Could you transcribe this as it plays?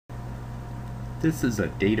This is a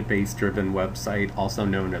database-driven website, also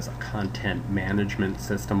known as a content management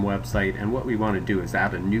system website, and what we want to do is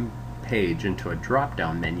add a new page into a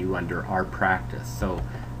drop-down menu under Our Practice. So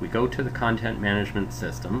we go to the content management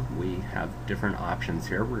system. We have different options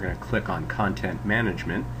here. We're going to click on Content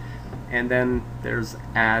Management, and then there's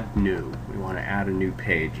Add New. We want to add a new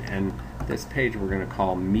page, and this page we're going to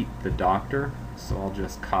call Meet the Doctor. So I'll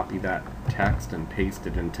just copy that text and paste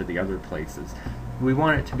it into the other places. We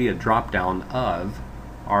want it to be a drop-down of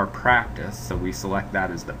Our Practice, so we select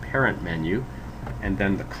that as the parent menu, and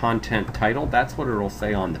then the content title, that's what it'll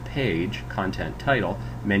say on the page, content title.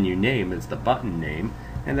 Menu name is the button name,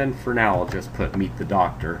 and then for now I'll just put Meet the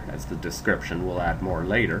Doctor as the description. We'll add more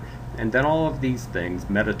later. And then all of these things,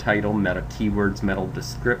 meta title, meta keywords, meta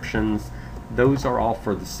descriptions, those are all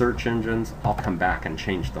for the search engines. I'll come back and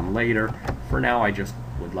change them later. For now I just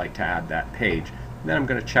would like to add that page. Then I'm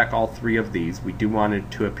going to check all three of these. We do want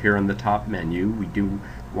it to appear in the top menu. We do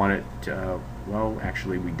want it, well,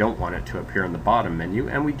 actually we don't want it to appear in the bottom menu,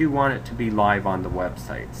 and we do want it to be live on the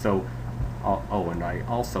website. So, oh, and I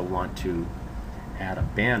also want to add a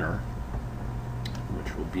banner,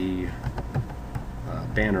 which will be a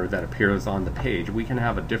banner that appears on the page. We can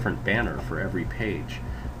have a different banner for every page.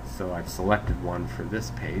 So I've selected one for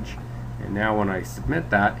this page, and now when I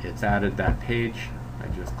submit that, it's added that page. I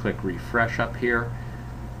just click refresh up here,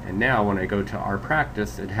 and now when I go to Our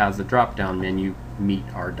Practice, it has a drop-down menu, Meet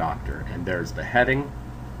Our Doctor, and there's the heading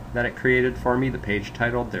that it created for me, the page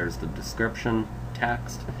title, there's the description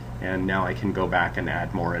text, and now I can go back and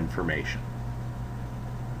add more information.